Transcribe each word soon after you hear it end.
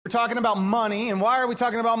talking about money. And why are we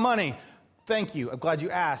talking about money? Thank you. I'm glad you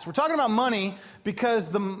asked. We're talking about money because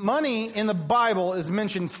the money in the Bible is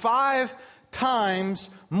mentioned 5 times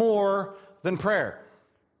more than prayer.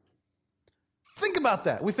 Think about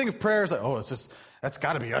that. We think of prayer as like, oh, it's just, that's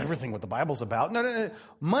got to be everything what the Bible's about. No.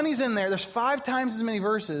 Money's in there. There's 5 times as many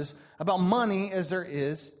verses about money as there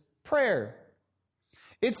is prayer.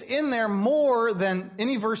 It's in there more than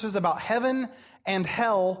any verses about heaven and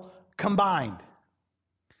hell combined.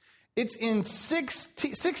 It's in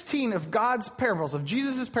 16 of God's parables, of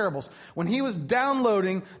Jesus' parables, when he was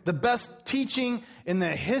downloading the best teaching in the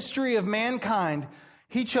history of mankind.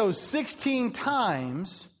 He chose 16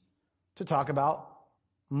 times to talk about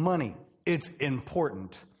money. It's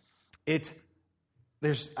important.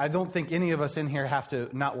 I don't think any of us in here have to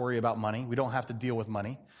not worry about money. We don't have to deal with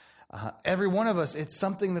money. Every one of us, it's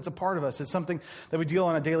something that's a part of us. It's something that we deal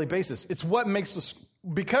on a daily basis. It's what makes us,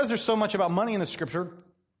 because there's so much about money in the scripture,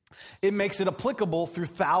 it makes it applicable through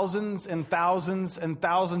thousands and thousands and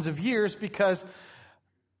thousands of years, because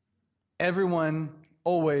everyone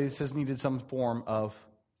always has needed some form of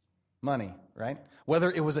money, right?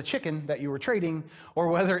 Whether it was a chicken that you were trading, or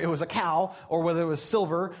whether it was a cow, or whether it was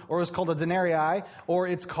silver, or it was called a denarii, or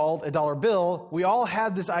it's called a dollar bill, we all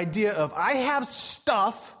had this idea of, I have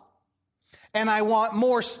stuff, and I want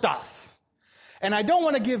more stuff. And I don't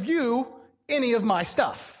want to give you any of my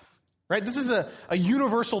stuff. Right? This is a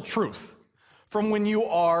universal truth from when you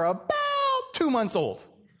are about 2 months old.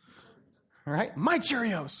 All right? My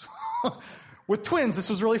Cheerios. With twins, this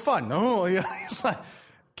was really fun. Oh, yeah. It's like,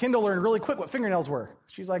 Kendall learned really quick what fingernails were.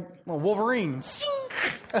 She's like, well, Wolverine.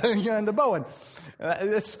 And the Bowen.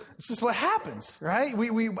 It's just what happens, right?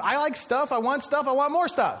 I like stuff. I want more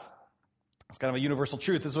stuff. It's kind of a universal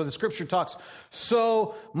truth. This is why the scripture talks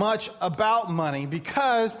so much about money,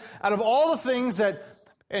 because out of all the things that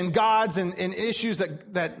and gods and issues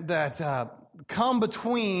that come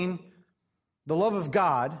between the love of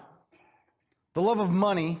God, the love of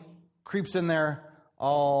money creeps in there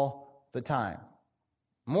all the time.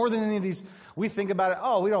 More than any of these, we think about it,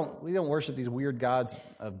 oh, we don't worship these weird gods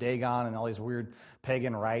of Dagon and all these weird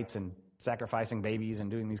pagan rites and sacrificing babies and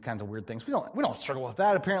doing these kinds of weird things. We don't struggle with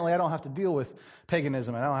that. Apparently, I don't have to deal with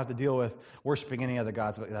paganism. I don't have to deal with worshiping any other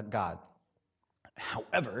gods but God.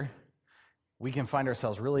 However, we can find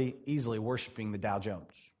ourselves really easily worshiping the Dow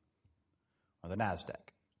Jones or the NASDAQ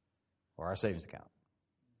or our savings account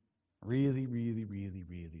really, really, really,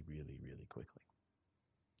 really, really, really quickly.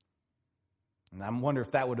 And I wonder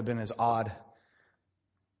if that would have been as odd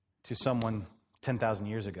to someone 10,000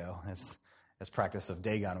 years ago as practice of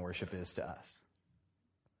Dagon worship is to us.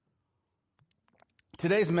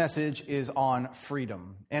 Today's message is on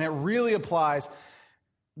freedom, and it really applies.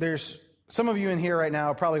 There's some of you in here right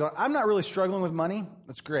now are probably going, I'm not really struggling with money.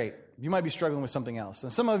 That's great. You might be struggling with something else.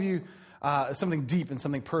 And some of you, something deep and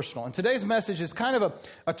something personal. And today's message is kind of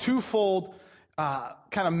a twofold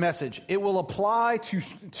kind of message. It will apply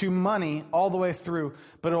to money all the way through,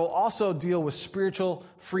 but it will also deal with spiritual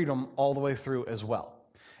freedom all the way through as well.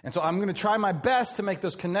 And so I'm going to try my best to make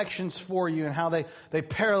those connections for you and how they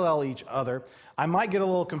parallel each other. I might get a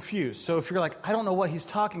little confused. So if you're like, I don't know what he's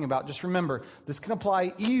talking about, just remember, this can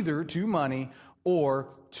apply either to money or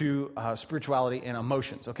to spirituality and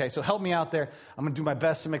emotions. Okay, so help me out there. I'm going to do my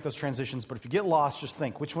best to make those transitions. But if you get lost, just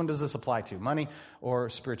think, which one does this apply to? Money or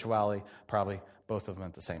spirituality? Probably both of them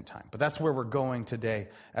at the same time. But that's where we're going today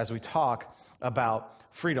as we talk about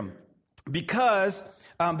freedom. Because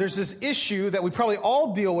there's this issue that we probably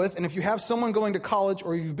all deal with, and if you have someone going to college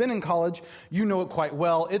or you've been in college, you know it quite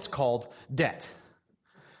well. It's called debt,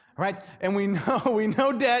 right? And we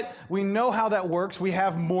know debt. We know how that works. We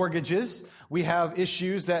have mortgages. We have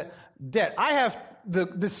issues that debt. I have the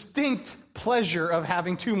distinct pleasure of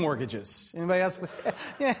having 2 mortgages. Anybody else?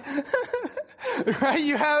 Yeah. Right?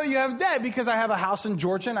 You have debt because I have a house in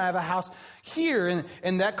Georgia and I have a house here,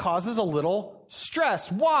 and that causes a little stress.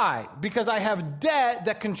 Why? Because I have debt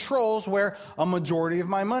that controls where a majority of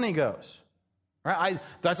my money goes. Right?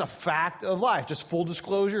 That's a fact of life. Just full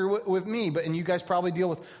disclosure with me. And you guys probably deal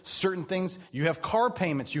with certain things. You have car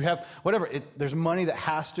payments. You have whatever. There's money that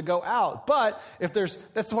has to go out. But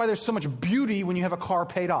that's why there's so much beauty when you have a car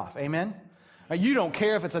paid off. Amen? You don't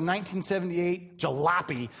care if it's a 1978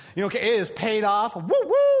 jalopy. You don't care. It is paid off. Woo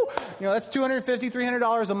woo. That's $250,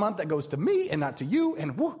 $300 a month that goes to me and not to you.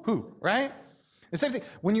 And woo hoo. Right? The same thing.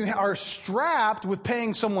 When you are strapped with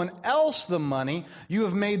paying someone else the money, you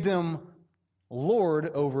have made them Lord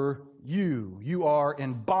over you. You are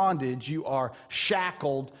in bondage. You are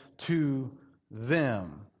shackled to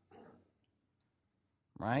them.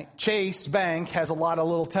 Right? Chase Bank has a lot of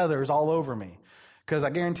little tethers all over me. Because I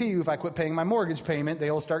guarantee you, if I quit paying my mortgage payment,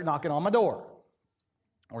 they will start knocking on my door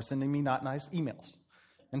or sending me not nice emails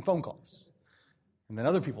and phone calls. And then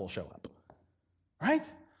other people will show up, right?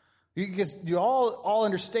 Because you all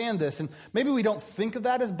understand this, and maybe we don't think of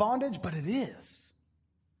that as bondage, but it is.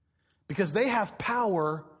 Because they have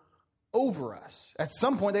power over us. At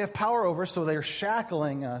some point, they have power over us, so they're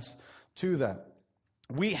shackling us to them.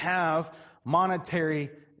 We have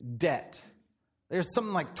monetary debt. There's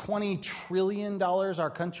something like $20 trillion our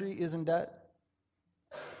country is in debt.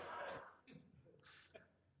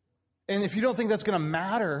 And if you don't think that's going to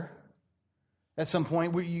matter at some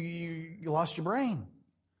point, you lost your brain.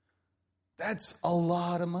 That's a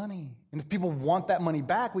lot of money. And if people want that money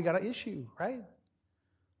back, we got an issue, right?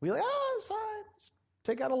 We're like, it's fine. Just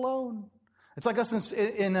take out a loan. It's like us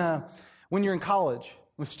when you're in college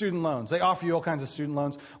with student loans. They offer you all kinds of student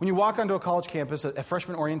loans. When you walk onto a college campus at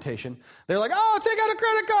freshman orientation, they're like, take out a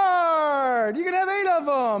credit card. You can have 8 of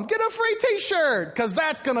them. Get a free t-shirt because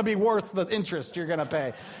that's going to be worth the interest you're going to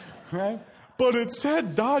pay, right? But it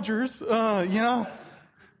said Dodgers,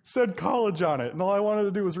 said college on it. And all I wanted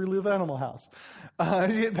to do was relive Animal House.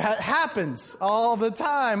 That happens all the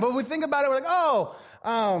time. But we think about it, we're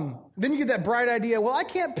like, then you get that bright idea, well, I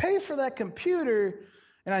can't pay for that computer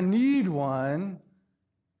and I need one.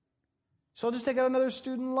 So I'll just take out another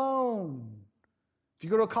student loan. If you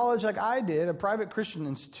go to a college like I did, a private Christian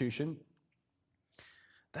institution,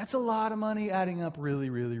 that's a lot of money adding up really,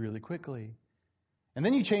 really, really quickly. And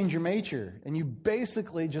then you change your major and you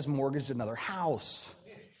basically just mortgaged another house.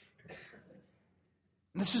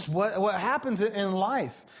 This is what happens in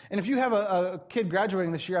life. And if you have a kid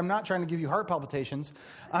graduating this year, I'm not trying to give you heart palpitations.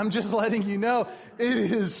 I'm just letting you know it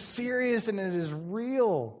is serious and it is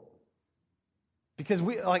real. Because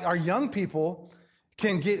our young people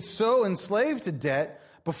can get so enslaved to debt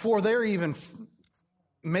before they're even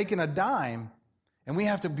making a dime. And we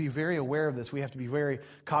have to be very aware of this. We have to be very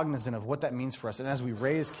cognizant of what that means for us. And as we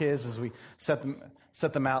raise kids, as we set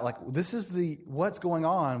them out, like this is what's going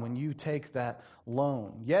on when you take that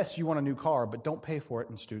loan. Yes, you want a new car, but don't pay for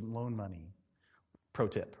it in student loan money. Pro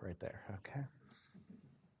tip right there, okay?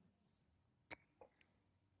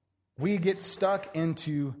 We get stuck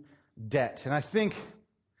into debt. And I think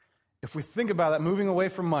if we think about that, moving away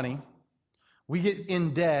from money, we get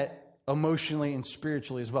in debt emotionally and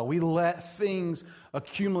spiritually as well. We let things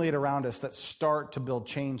accumulate around us that start to build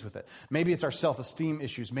chains with it. Maybe it's our self-esteem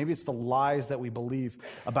issues. Maybe it's the lies that we believe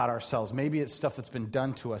about ourselves. Maybe it's stuff that's been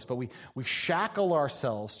done to us. But we shackle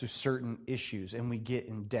ourselves to certain issues and we get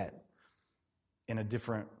in debt in a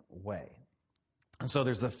different way. And so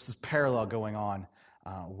there's this parallel going on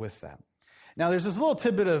with that. Now there's this little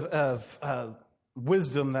tidbit of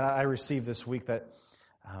wisdom that I received this week that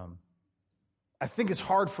I think it's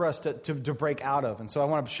hard for us to break out of. And so I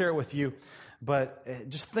want to share it with you, but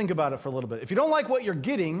just think about it for a little bit. If you don't like what you're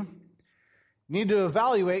getting, you need to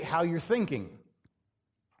evaluate how you're thinking.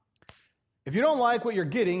 If you don't like what you're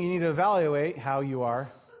getting, you need to evaluate how you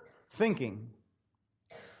are thinking.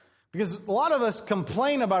 Because a lot of us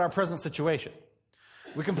complain about our present situation.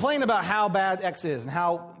 We complain about how bad X is and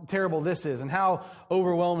how terrible this is and how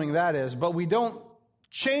overwhelming that is, but we don't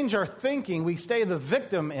change our thinking. We stay the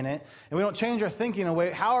victim in it, and we don't change our thinking away.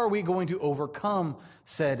 How are we going to overcome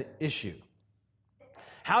said issue?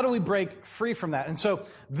 How do we break free from that? And so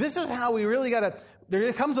this is how we really got to,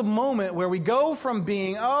 there comes a moment where we go from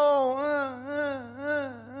being, to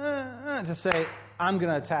say, I'm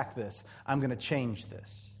going to attack this. I'm going to change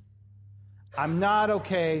this. I'm not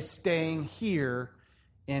okay staying here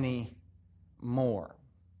anymore.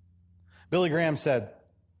 Billy Graham said,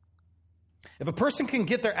 if a person can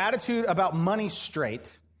get their attitude about money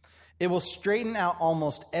straight, it will straighten out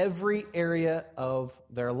almost every area of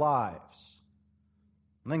their lives.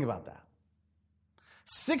 Think about that.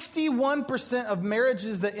 61% of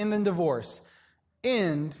marriages that end in divorce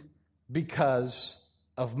end because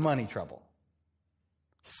of money trouble.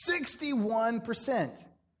 61%.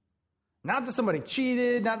 Not that somebody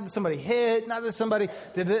cheated, not that somebody hit, not that somebody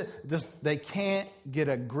did it. Just they can't get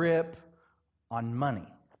a grip on money.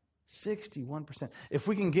 61%. If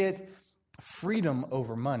we can get freedom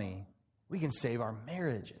over money, we can save our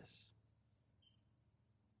marriages.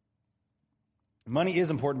 Money is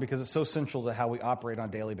important because it's so central to how we operate on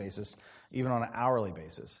a daily basis, even on an hourly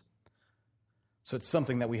basis. So it's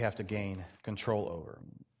something that we have to gain control over.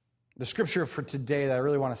 The scripture for today that I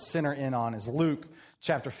really want to center in on is Luke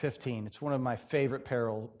chapter 15. It's one of my favorite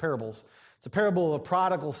parables. It's a parable of a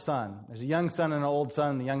prodigal son. There's a young son and an old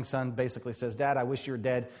son. The young son basically says, Dad, I wish you were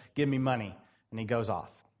dead. Give me money. And he goes off.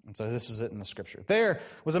 And so this is it in the scripture. There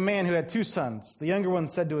was a man who had 2 sons. The younger one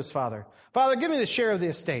said to his father, "Father, give me the share of the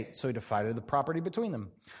estate." So he divided the property between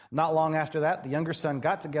them. Not long after that, the younger son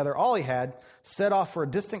got together all he had, set off for a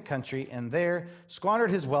distant country, and there squandered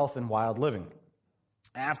his wealth in wild living.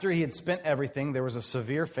 After he had spent everything, there was a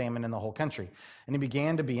severe famine in the whole country, and he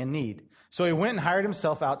began to be in need. So he went and hired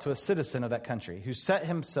himself out to a citizen of that country, who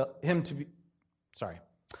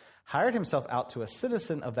hired himself out to a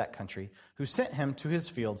citizen of that country, who sent him to his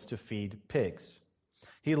fields to feed pigs.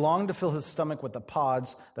 He longed to fill his stomach with the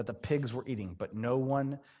pods that the pigs were eating, but no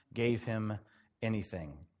one gave him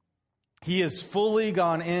anything. He has fully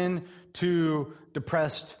gone into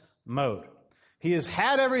depressed mode. He has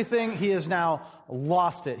had everything. He has now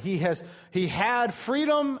lost it. He had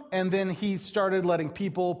freedom, and then he started letting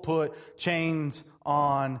people put chains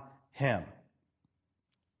on him.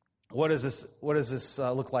 What does this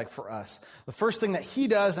look like for us? The first thing that he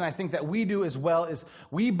does, and I think that we do as well, is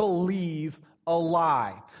we believe a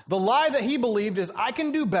lie. The lie that he believed is, I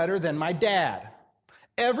can do better than my dad.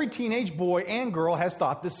 Every teenage boy and girl has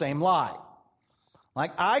thought the same lie.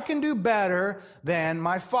 Like, I can do better than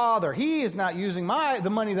my father. He is not using the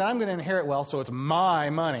money that I'm going to inherit well, so it's my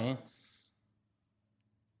money.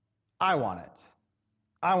 I want it.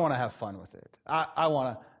 I want to have fun with it. I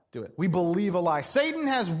want to do it. We believe a lie. Satan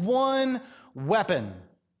has one weapon.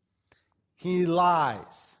 He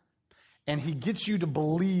lies. And he gets you to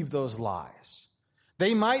believe those lies.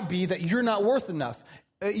 They might be that you're not worth enough.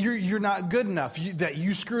 You're not good enough, that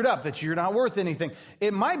you screwed up, that you're not worth anything.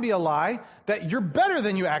 It might be a lie that you're better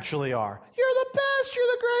than you actually are. You're the best, you're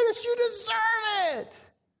the greatest, you deserve it.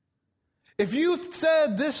 If you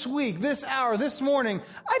said this week, this hour, this morning,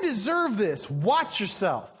 I deserve this, watch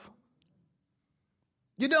yourself.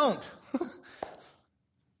 You don't.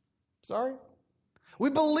 Sorry.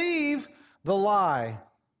 We believe the lie.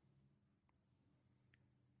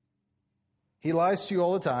 He lies to you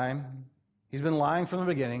all the time. He's been lying from the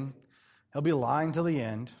beginning. He'll be lying till the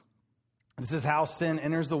end. This is how sin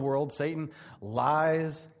enters the world. Satan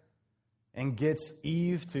lies and gets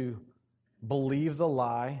Eve to believe the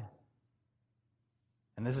lie.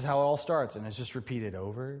 And this is how it all starts. And it's just repeated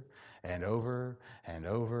over and over and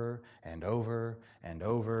over and over and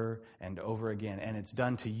over and over again. And it's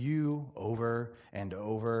done to you over and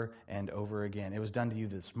over and over again. It was done to you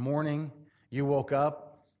this morning. You woke up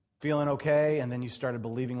feeling okay, and then you started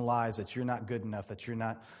believing lies that you're not good enough, that you're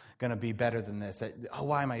not going to be better than this. That,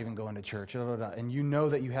 why am I even going to church? And you know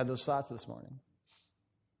that you had those thoughts this morning.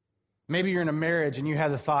 Maybe you're in a marriage and you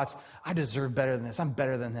have the thoughts, I deserve better than this. I'm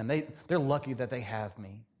better than them. They're lucky that they have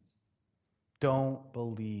me. Don't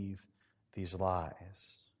believe these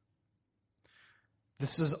lies.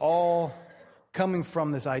 This is all coming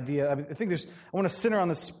from this idea. I want to center on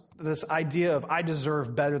this idea of I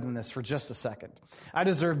deserve better than this for just a second. I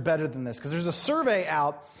deserve better than this. Because there's a survey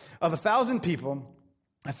out of 1,000 people,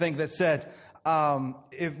 I think, that said,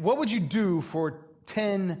 what would you do for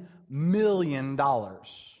 $10 million?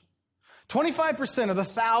 25% of the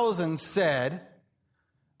 1,000 said,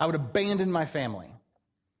 I would abandon my family.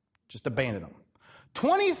 Just abandon them.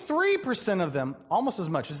 23% of them, almost as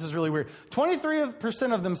much, this is really weird,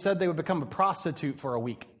 23% of them said they would become a prostitute for a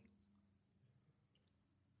week.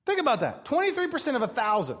 Think about that. 23% of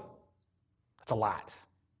 1,000. That's a lot.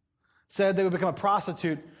 Said they would become a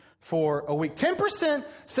prostitute for a week. 10%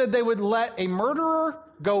 said they would let a murderer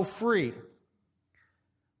go free.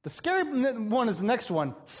 The scary one is the next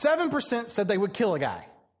one. 7% said they would kill a guy.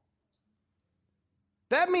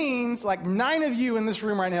 That means like 9 of you in this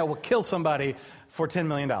room right now will kill somebody for $10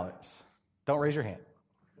 million. Don't raise your hand.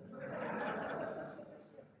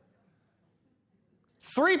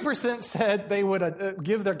 3% said they would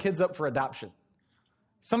give their kids up for adoption.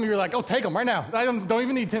 Some of you are like, oh, take them right now. I don't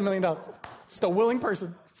even need $10 million. Just a willing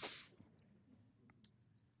person.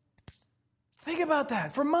 Think about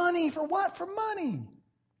that. For money. For what? For money.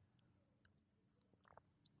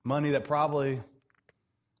 Money that probably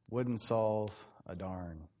wouldn't solve a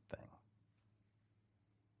darn thing.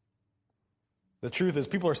 The truth is,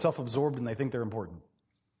 people are self-absorbed and they think they're important.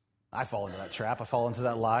 I fall into that trap. I fall into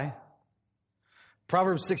that lie.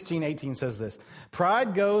 Proverbs 16:18 says this: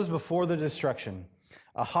 pride goes before the destruction,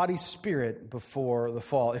 a haughty spirit before the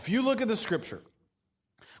fall. If you look at the scripture,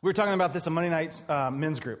 we were talking about this on Monday night's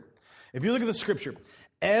men's group. If you look at the scripture,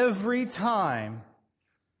 every time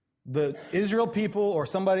the Israel people or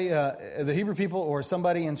somebody, the Hebrew people or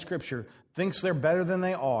somebody in scripture thinks they're better than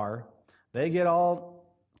they are, they get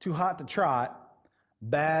all too hot to trot,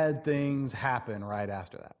 bad things happen right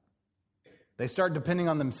after that. They start depending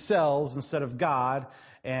on themselves instead of God,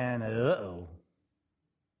 and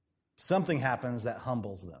something happens that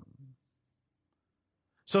humbles them.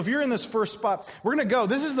 So if you're in this first spot, we're going to go.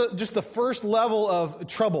 This is just the first level of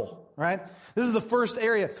trouble, right? This is the first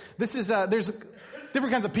area. This is there's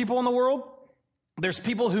different kinds of people in the world. There's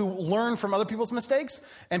people who learn from other people's mistakes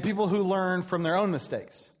and people who learn from their own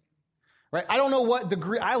mistakes, right? I don't know what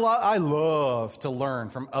degree. I love to learn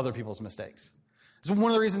from other people's mistakes. This is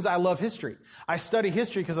one of the reasons I love history. I study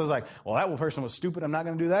history because I was like, well, that person was stupid. I'm not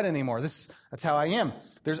going to do that anymore. That's how I am.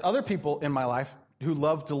 There's other people in my life who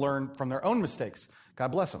love to learn from their own mistakes.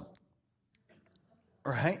 God bless them.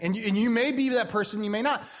 Right? And you may be that person, you may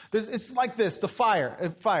not. It's like this, the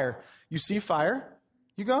fire. You see fire,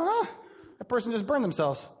 you go, that person just burned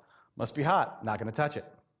themselves. Must be hot. Not going to touch it.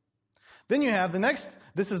 Then you have the next,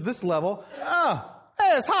 this is this level.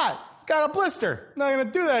 Hey, it's hot. Got a blister. Not going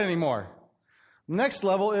to do that anymore. Next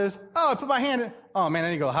level is, I put my hand in. Oh, man, I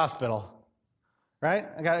need to go to the hospital. Right?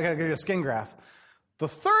 I got to get a skin graft. The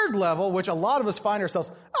third level, which a lot of us find ourselves,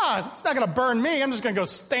 it's not going to burn me. I'm just going to go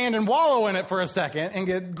stand and wallow in it for a second and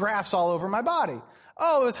get grafts all over my body.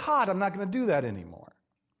 Oh, it's hot. I'm not going to do that anymore.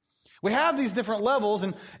 We have these different levels,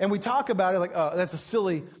 and we talk about it like, that's a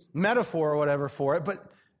silly metaphor or whatever for it, but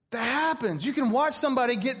that happens. You can watch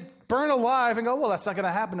somebody get burned alive and go, well, that's not going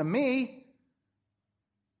to happen to me.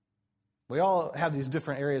 We all have these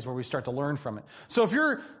different areas where we start to learn from it. So if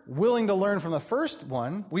you're willing to learn from the first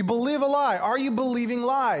one, we believe a lie. Are you believing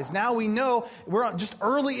lies? Now we know we're just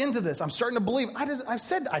early into this. I'm starting to believe. I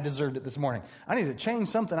said I deserved it this morning. I need to change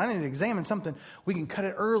something. I need to examine something. We can cut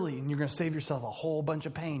it early, and you're going to save yourself a whole bunch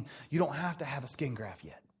of pain. You don't have to have a skin graft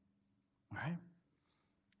yet. All right?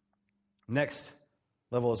 Next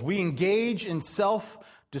level is we engage in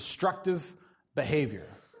self-destructive behavior.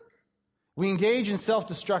 We engage in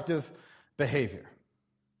self-destructive behavior.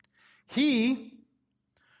 He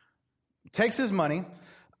takes his money,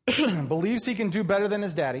 believes he can do better than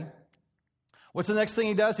his daddy. What's the next thing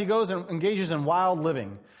he does? He goes and engages in wild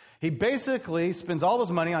living. He basically spends all of his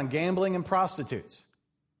money on gambling and prostitutes.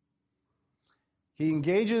 He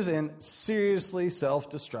engages in seriously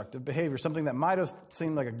self-destructive behavior. Something that might have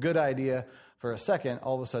seemed like a good idea for a second,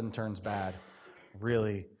 all of a sudden turns bad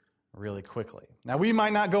really, really quickly. Now, we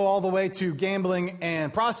might not go all the way to gambling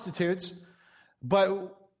and prostitutes,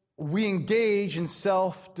 but we engage in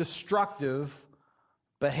self-destructive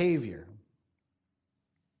behavior.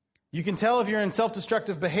 You can tell if you're in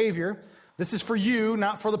self-destructive behavior. This is for you,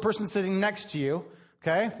 not for the person sitting next to you.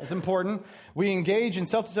 Okay? It's important. We engage in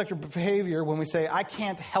self-destructive behavior when we say, I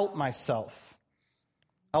can't help myself.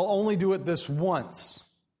 I'll only do it this once.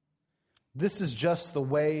 This is just the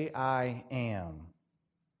way I am.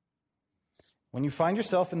 When you find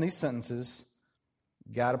yourself in these sentences,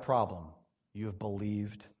 you got a problem. You have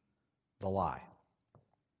believed the lie.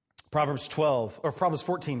 Proverbs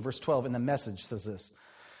 14, verse 12 in the Message says this.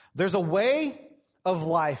 There's a way of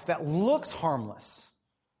life that looks harmless,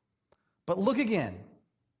 but look again.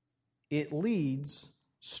 It leads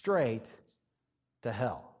straight to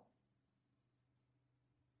hell.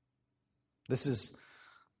 This is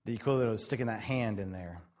the equivalent of sticking that hand in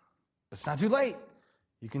there. But it's not too late.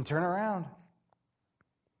 You can turn around.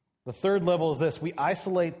 The third level is this. We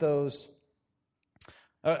isolate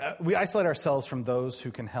ourselves from those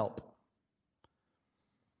who can help.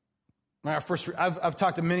 I've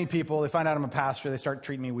talked to many people. They find out I'm a pastor. They start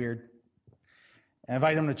treating me weird. And I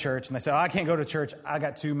invite them to church. And they say, I can't go to church. I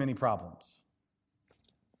got too many problems.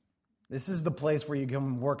 This is the place where you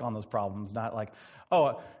can work on those problems. Not like,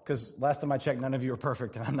 because last time I checked, none of you are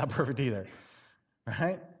perfect. And I'm not perfect either.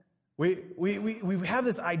 Right? We have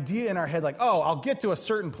this idea in our head like, I'll get to a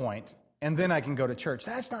certain point. And then I can go to church.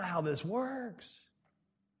 That's not how this works.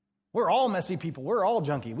 We're all messy people. We're all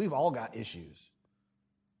junky. We've all got issues.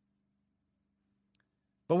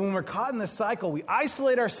 But when we're caught in this cycle, we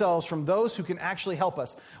isolate ourselves from those who can actually help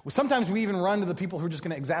us. Sometimes we even run to the people who are just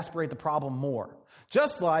going to exacerbate the problem more.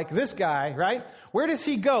 Just like this guy, right? Where does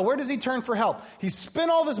he go? Where does he turn for help? He spent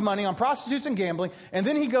all of his money on prostitutes and gambling, and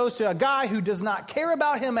then he goes to a guy who does not care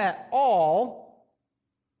about him at all,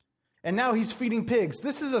 and now he's feeding pigs.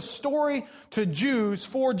 This is a story to Jews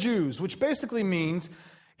for Jews, which basically means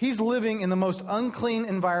he's living in the most unclean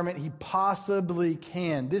environment he possibly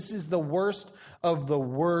can. This is the worst of the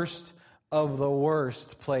worst of the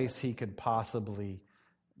worst place he could possibly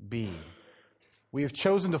be. We have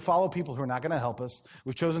chosen to follow people who are not going to help us.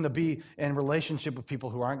 We've chosen to be in relationship with people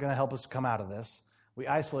who aren't going to help us come out of this. We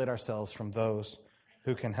isolate ourselves from those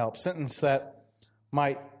who can help. Sentence that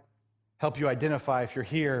might help you identify if you're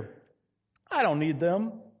here. I don't need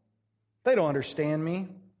them. They don't understand me.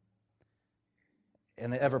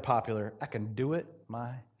 And the ever popular, I can do it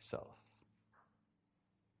myself.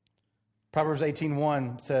 Proverbs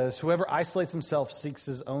 18:1 says, whoever isolates himself seeks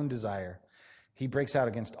his own desire. He breaks out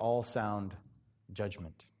against all sound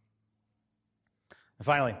judgment. And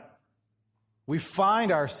finally, we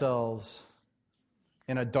find ourselves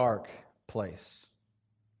in a dark place.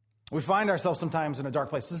 We find ourselves sometimes in a dark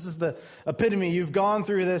place. This is the epitome. You've gone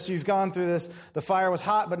through this. The fire was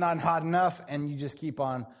hot, but not hot enough, and you just keep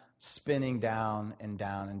on spinning down and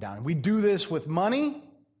down and down. We do this with money,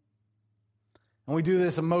 and we do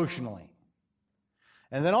this emotionally.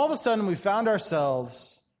 And then all of a sudden, we found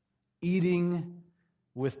ourselves eating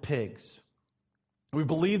with pigs. We've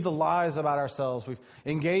believed the lies about ourselves. We've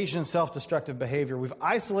engaged in self-destructive behavior. We've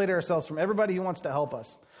isolated ourselves from everybody who wants to help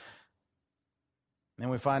us. And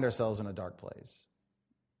we find ourselves in a dark place.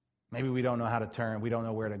 Maybe we don't know how to turn. We don't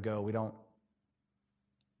know where to go.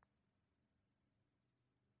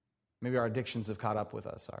 Maybe our addictions have caught up with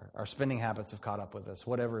us. Our spending habits have caught up with us.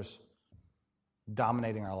 Whatever's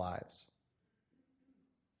dominating our lives.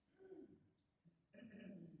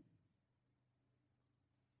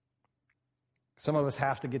 Some of us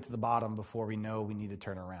have to get to the bottom before we know we need to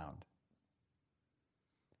turn around.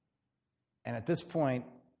 And at this point,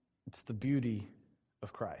 it's the beauty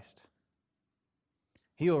of Christ.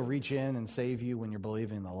 He will reach in and save you when you're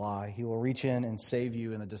believing the lie. He will reach in and save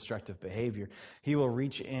you in the destructive behavior. He will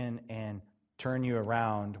reach in and turn you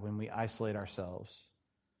around when we isolate ourselves.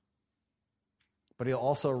 But he'll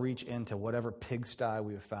also reach into whatever pigsty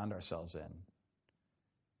we have found ourselves in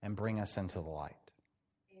and bring us into the light.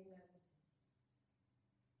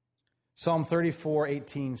 Psalm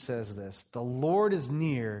 34:18 says this, "The Lord is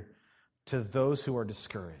near to those who are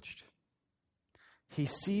discouraged. He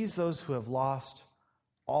sees those who have lost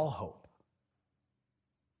all hope."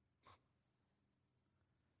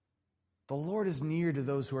 The Lord is near to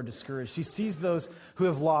those who are discouraged. He sees those who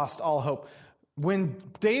have lost all hope. When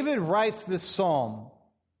David writes this psalm,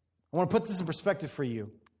 I want to put this in perspective for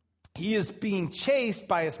you. He is being chased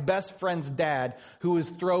by his best friend's dad, who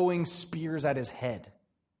is throwing spears at his head.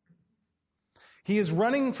 He is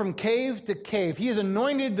running from cave to cave. He is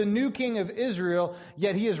anointed the new king of Israel,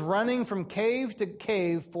 yet he is running from cave to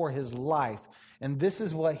cave for his life. And this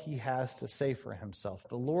is what he has to say for himself.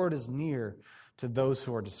 The Lord is near to those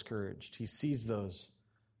who are discouraged. He sees those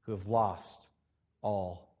who have lost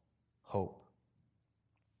all hope.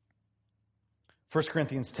 1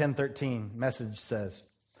 Corinthians 10:13 Message says,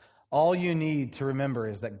 "All you need to remember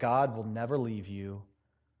is that God will never leave you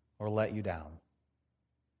or let you down.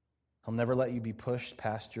 He'll never let you be pushed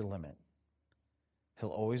past your limit. He'll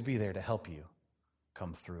always be there to help you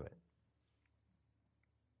come through it."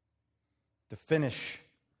 To finish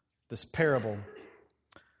this parable,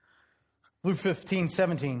 Luke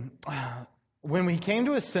 15:17, when he came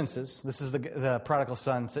to his senses, this is the prodigal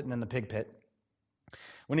son sitting in the pig pit.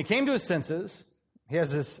 When he came to his senses, he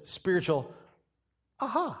has this spiritual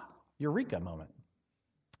eureka moment.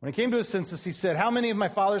 When he came to his senses, he said, "How many of my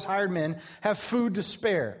father's hired men have food to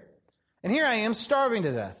spare? And here I am starving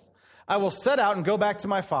to death. I will set out and go back to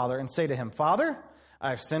my father and say to him, 'Father,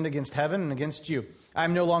 I have sinned against heaven and against you. I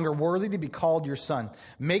am no longer worthy to be called your son.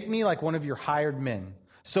 Make me like one of your hired men.'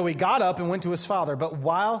 So he got up and went to his father. But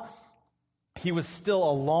while he was still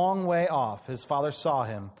a long way off, his father saw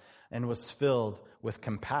him and was filled with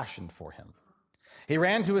compassion for him. He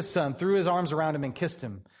ran to his son, threw his arms around him, and kissed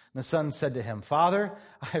him. And the son said to him, 'Father,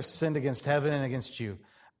 I have sinned against heaven and against you.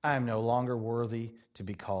 I am no longer worthy to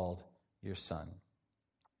be called your son.'"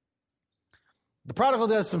 The prodigal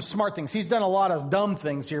does some smart things. He's done a lot of dumb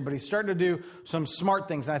things here, but he's starting to do some smart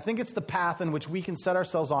things. And I think it's the path in which we can set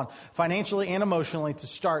ourselves on financially and emotionally to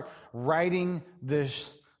start righting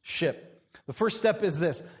this ship. The first step is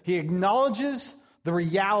this. He acknowledges the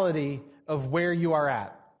reality of where you are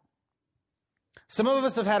at. Some of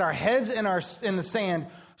us have had our heads in the sand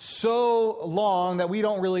so long that we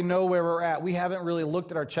don't really know where we're at. We haven't really looked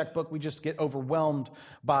at our checkbook. We just get overwhelmed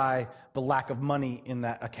by the lack of money in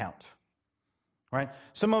that account. Right?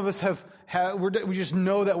 Some of us we just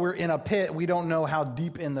know that we're in a pit. We don't know how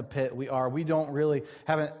deep in the pit we are. We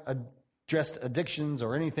haven't addressed addictions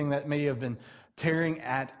or anything that may have been tearing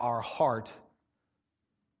at our heart.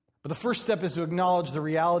 But the first step is to acknowledge the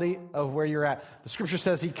reality of where you're at. The scripture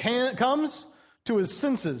says he comes to his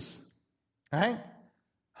senses. Right?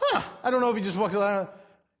 I don't know if he just walked around.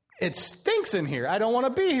 It stinks in here. I don't want to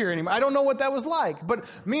be here anymore. I don't know what that was like. But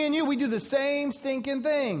me and you, we do the same stinking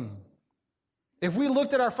thing. If we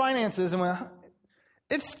looked at our finances and went,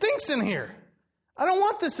 "It stinks in here. I don't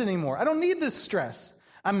want this anymore. I don't need this stress.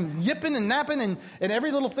 I'm yipping and napping and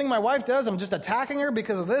every little thing my wife does, I'm just attacking her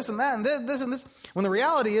because of this and that and this and this." When the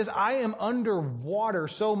reality is I am underwater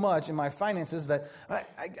so much in my finances that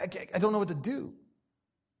I don't know what to do.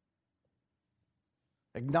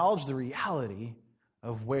 Acknowledge the reality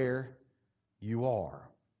of where you are.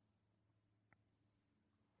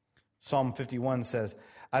 Psalm 51 says,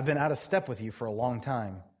 I've been out of step with you for a long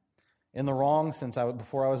time, in the wrong since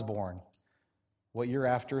before I was born. What you're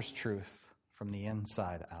after is truth from the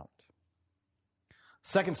inside out.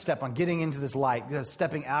 Second step on getting into this light,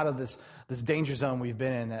 stepping out of this danger zone we've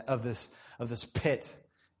been in, of this pit,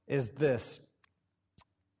 is this.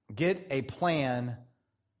 Get a plan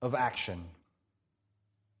of action.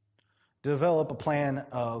 Develop a plan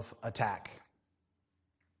of attack.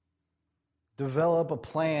 Develop a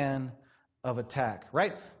plan of attack,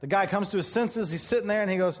 right? The guy comes to his senses, he's sitting there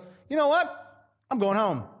and he goes, you know what? I'm going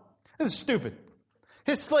home. This is stupid.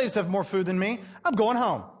 His slaves have more food than me. I'm going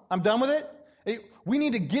home. I'm done with it. We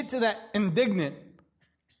need to get to that indignant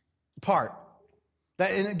part.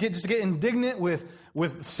 Just get indignant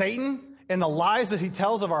with Satan and the lies that he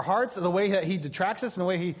tells of our hearts, the way that he detracts us, and the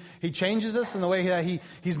way he changes us, and the way that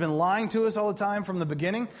he's been lying to us all the time from the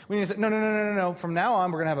beginning. We need to say, no. From now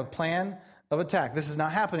on, we're going to have a plan of attack. This is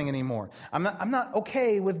not happening anymore. I'm not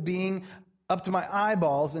okay with being up to my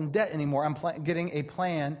eyeballs in debt anymore. I'm getting a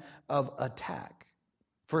plan of attack.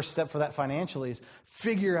 First step for that financially is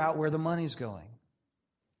figure out where the money's going.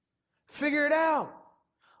 Figure it out.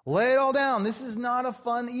 Lay it all down. This is not a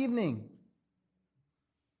fun evening.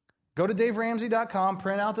 Go to DaveRamsey.com,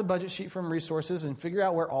 print out the budget sheet from resources, and figure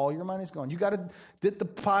out where all your money's going. You got to get the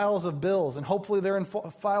piles of bills, and hopefully they're in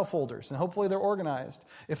file folders, and hopefully they're organized.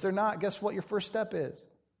 If they're not, guess what your first step is?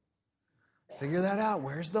 Figure that out.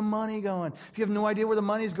 Where's the money going? If you have no idea where the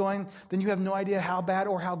money's going, then you have no idea how bad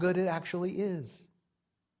or how good it actually is.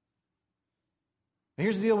 And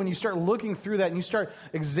here's the deal. When you start looking through that and you start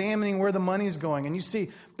examining where the money's going, and you see,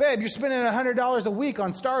 babe, you're spending $100 a week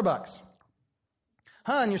on Starbucks.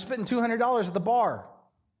 Hun, you're spending $200 at the bar.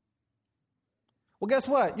 Well, guess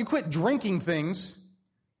what? You quit drinking things.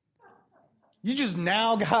 You just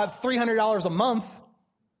now got $300 a month.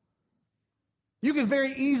 You could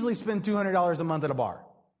very easily spend $200 a month at a bar.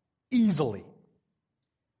 Easily.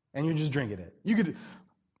 And you're just drinking it. You could,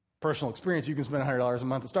 personal experience, you can spend $100 a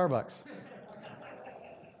month at Starbucks.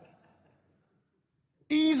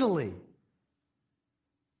 Easily.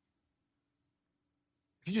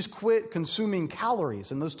 If you just quit consuming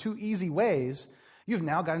calories in those two easy ways, you've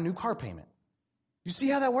now got a new car payment. You see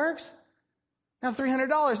how that works? Now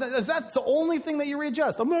 $300. That's the only thing that you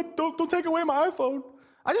readjust. Don't take away my iPhone.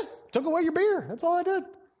 I just took away your beer. That's all I did.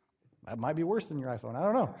 That might be worse than your iPhone. I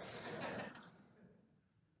don't know.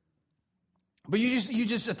 But you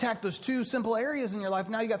just attack those two simple areas in your life.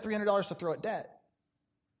 Now you got $300 to throw at debt.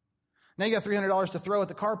 Now you got $300 to throw at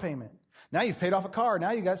the car payment. Now you've paid off a car.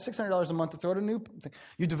 Now you got $600 a month to throw at a new thing.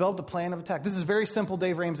 You developed a plan of attack. This is very simple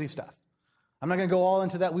Dave Ramsey stuff. I'm not going to go all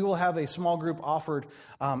into that. We will have a small group offered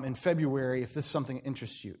in February if this is something that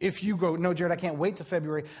interests you. If you go, no, Jared, I can't wait till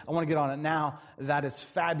February. I want to get on it now. That is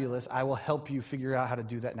fabulous. I will help you figure out how to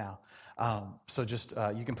do that now. So just,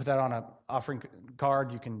 you can put that on an offering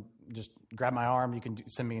card. You can just grab my arm. You can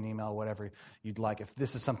send me an email, whatever you'd like, if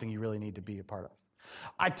this is something you really need to be a part of.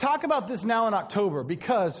 I talk about this now in October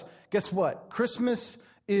because guess what? Christmas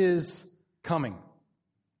is coming.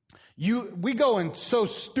 We go in so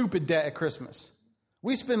stupid debt at Christmas.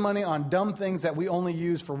 We spend money on dumb things that we only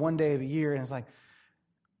use for one day of the year. And it's like,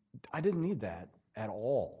 I didn't need that at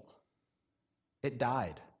all. It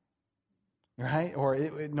died. Right? Or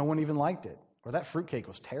no one even liked it. Or that fruitcake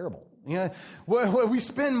was terrible. You know, we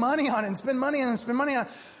spend money on it and spend money on it and spend money on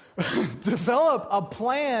it. Develop a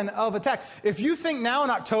plan of attack. If you think now in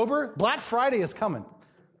October, Black Friday is coming,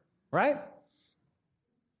 right?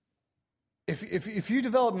 If you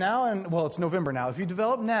develop now, it's November now. If you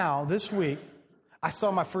develop now, this week, I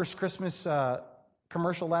saw my first Christmas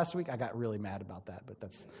commercial last week. I got really mad about that, but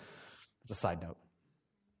that's a side note.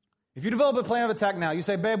 If you develop a plan of attack now, you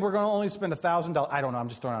say, babe, we're going to only spend $1,000. I don't know. I'm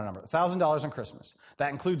just throwing out a number. $1,000 on Christmas.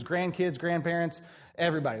 That includes grandkids, grandparents,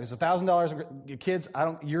 everybody. It's $1,000. Your kids,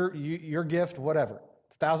 your gift, whatever.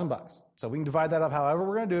 It's $1,000. So we can divide that up however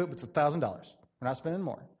we're going to do it, but it's $1,000. We're not spending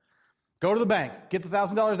more. Go to the bank. Get the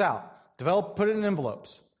 $1,000 out. Put it in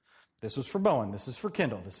envelopes. This is for Bowen. This is for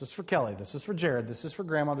Kendall. This is for Kelly. This is for Jared. This is for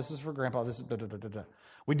Grandma. This is for Grandpa. This is da-da-da-da-da.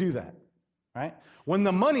 We do that, right? When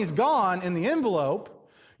the money's gone in the envelope,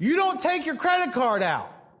 you don't take your credit card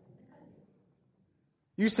out.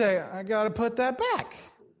 You say, I got to put that back.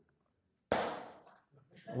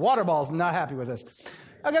 Waterball's not happy with this.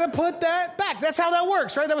 I got to put that back. That's how that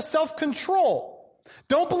works, right? That was self-control.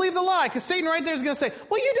 Don't believe the lie, because Satan right there is going to say,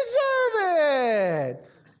 well, you deserve it.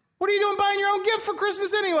 What are you doing buying your own gift for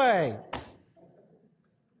Christmas anyway?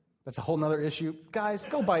 That's a whole nother issue. Guys,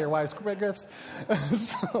 go buy your wives gifts.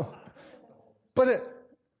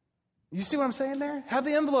 You see what I'm saying there? Have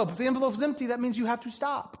the envelope. If the envelope is empty, that means you have to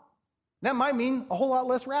stop. That might mean a whole lot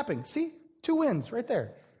less wrapping. See? 2 wins right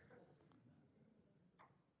there.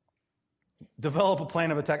 Develop a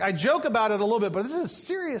plan of attack. I joke about it a little bit, but this is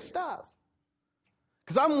serious stuff.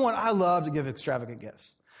 Because I love to give extravagant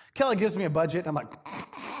gifts. Kelly gives me a budget, and I'm like,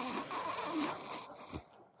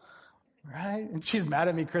 right? And she's mad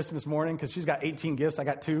at me Christmas morning because she's got 18 gifts. I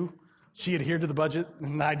got 2. She adhered to the budget,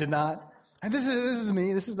 and I did not. And this is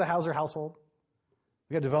me. This is the Hauser household.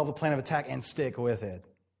 We got to develop a plan of attack and stick with it.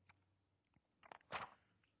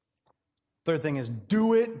 Third thing is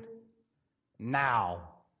do it now.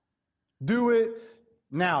 Do it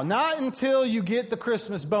now. Not until you get the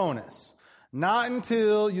Christmas bonus. Not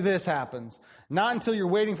until this happens. Not until you're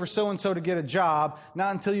waiting for so-and-so to get a job.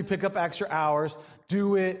 Not until you pick up extra hours.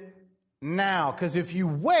 Do it now. Because if you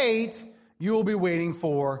wait, you will be waiting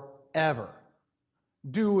forever.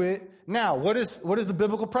 Do it now. What is the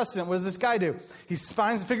biblical precedent? What does this guy do? He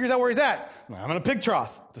figures out where he's at. I'm in a pig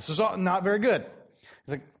trough. This is not very good.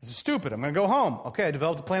 He's like, this is stupid. I'm going to go home. Okay, I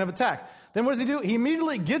developed a plan of attack. Then what does he do? He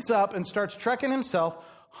immediately gets up and starts trekking himself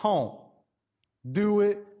home. Do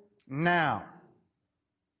it now.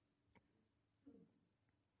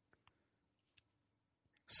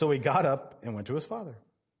 So he got up and went to his father.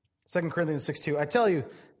 2 Corinthians 6:2. I tell you,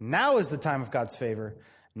 now is the time of God's favor.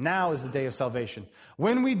 Now is the day of salvation.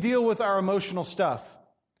 When we deal with our emotional stuff,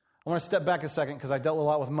 I want to step back a second because I dealt a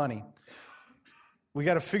lot with money. We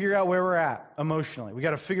got to figure out where we're at emotionally. We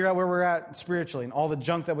got to figure out where we're at spiritually and all the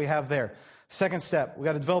junk that we have there. Second step, we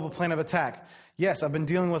got to develop a plan of attack. Yes, I've been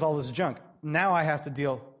dealing with all this junk. Now I have to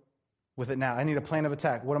deal with it now. I need a plan of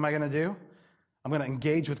attack. What am I going to do? I'm going to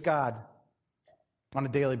engage with God on a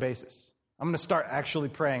daily basis. I'm going to start actually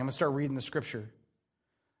praying. I'm going to start reading the scripture.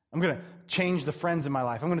 I'm going to change the friends in my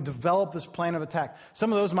life. I'm going to develop this plan of attack.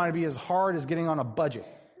 Some of those might be as hard as getting on a budget.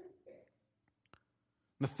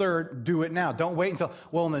 The third, do it now. Don't wait until,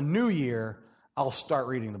 in the new year, I'll start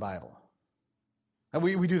reading the Bible. And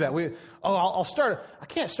we do that. I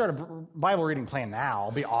can't start a Bible reading plan now.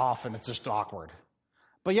 I'll be off and it's just awkward.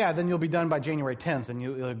 But yeah, then you'll be done by January 10th and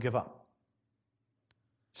you'll give up.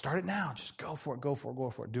 Start it now. Just go for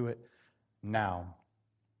it. Do it now.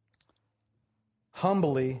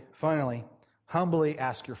 Humbly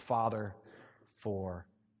ask your Father for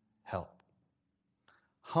help.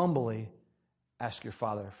 Humbly ask your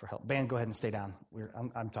Father for help. Band, go ahead and stay down.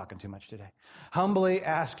 I'm talking too much today. Humbly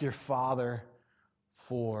ask your Father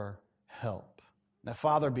for help. That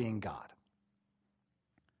Father being God.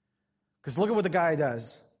 Because look at what the guy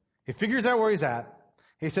does. He figures out where he's at.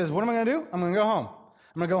 He says, what am I going to do? I'm going to go home.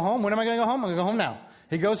 I'm going to go home. When am I going to go home? I'm going to go home now.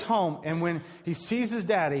 He goes home, and when he sees his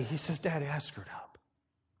daddy, he says, Daddy, I screwed up.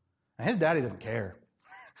 And his daddy doesn't care.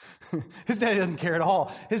 His daddy doesn't care at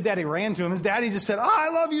all. His daddy ran to him. His daddy just said, I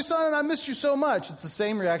love you, son, and I missed you so much. It's the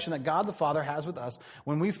same reaction that God the Father has with us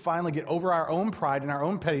when we finally get over our own pride and our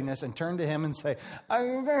own pettiness and turn to him and say,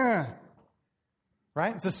 right?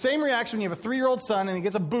 It's the same reaction when you have a 3-year-old son and he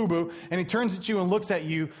gets a boo-boo and he turns at you and looks at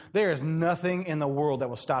you. There is nothing in the world that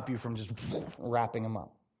will stop you from just wrapping him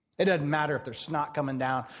up. It doesn't matter if there's snot coming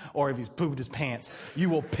down or if he's pooped his pants. You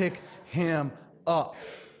will pick him up.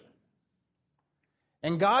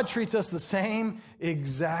 And God treats us the same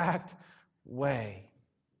exact way.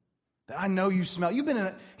 I know you smell.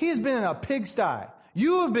 He has been in a pigsty.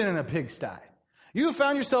 You have been in a pigsty. You have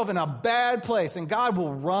found yourself in a bad place, and God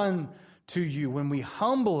will run to you when we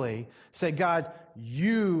humbly say, God,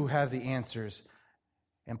 you have the answers.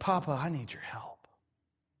 And Papa, I need your help.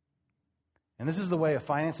 And this is the way of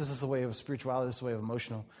finance. This is the way of spirituality. This is the way of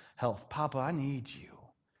emotional health. Papa, I need you.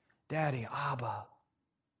 Daddy, Abba.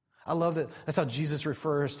 I love that. That's how Jesus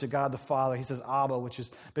refers to God the Father. He says Abba, which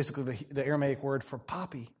is basically the Aramaic word for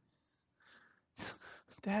Papi.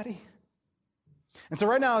 Daddy. And so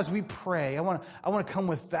right now as we pray, I want to come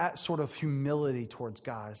with that sort of humility towards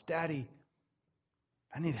God. It's, Daddy,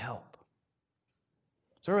 I need help.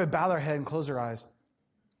 So everybody bow their head and close their eyes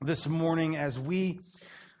this morning as we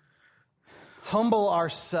humble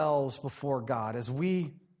ourselves before God, as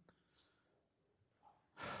we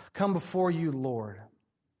come before you, Lord.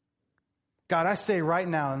 God, I say right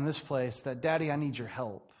now in this place that, Daddy, I need your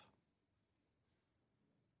help.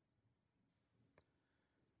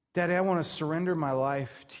 Daddy, I want to surrender my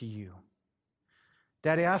life to you.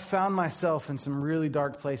 Daddy, I found myself in some really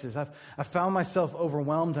dark places. I found myself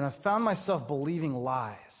overwhelmed, and I found myself believing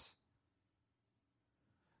lies.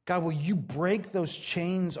 God, will you break those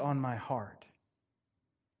chains on my heart?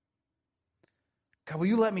 God, will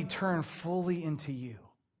you let me turn fully into you?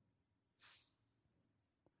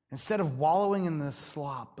 Instead of wallowing in the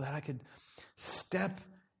slop, that I could step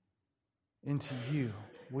into you.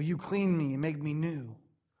 Will you clean me and make me new?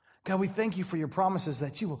 God, we thank you for your promises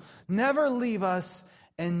that you will never leave us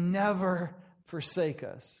and never forsake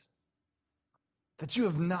us. That you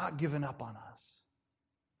have not given up on us.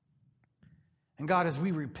 And God, as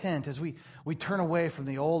we repent, as we turn away from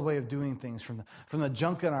the old way of doing things, from the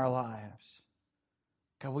junk in our lives,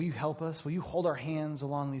 God, will you help us? Will you hold our hands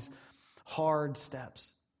along these hard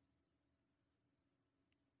steps?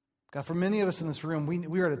 God, for many of us in this room,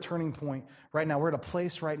 we are at a turning point right now. We're at a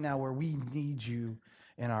place right now where we need you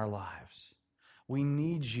in our lives. We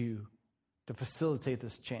need you to facilitate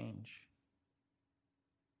this change.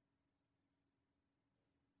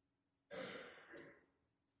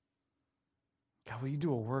 God, will you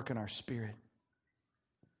do a work in our spirit?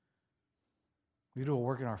 Will you do a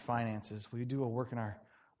work in our finances? Will you do a work in our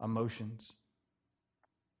emotions?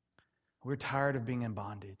 We're tired of being in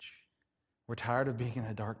bondage. We're tired of being in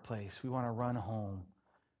a dark place. We want to run home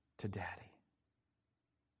to Daddy.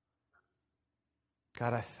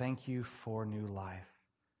 God, I thank you for new life.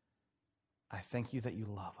 I thank you that you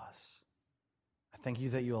love us. I thank you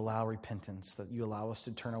that you allow repentance, that you allow us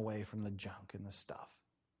to turn away from the junk and the stuff.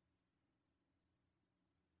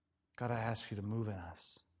 God, I ask you to move in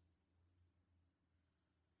us.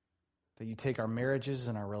 That you take our marriages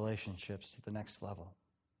and our relationships to the next level.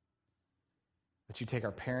 That you take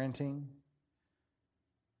our parenting,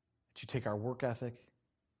 that you take our work ethic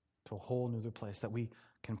to a whole nother place, that we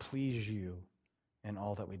can please you in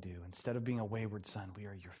all that we do. Instead of being a wayward son, we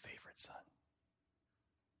are your favorite son.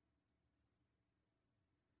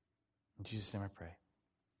 In Jesus' name I pray.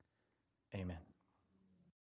 Amen.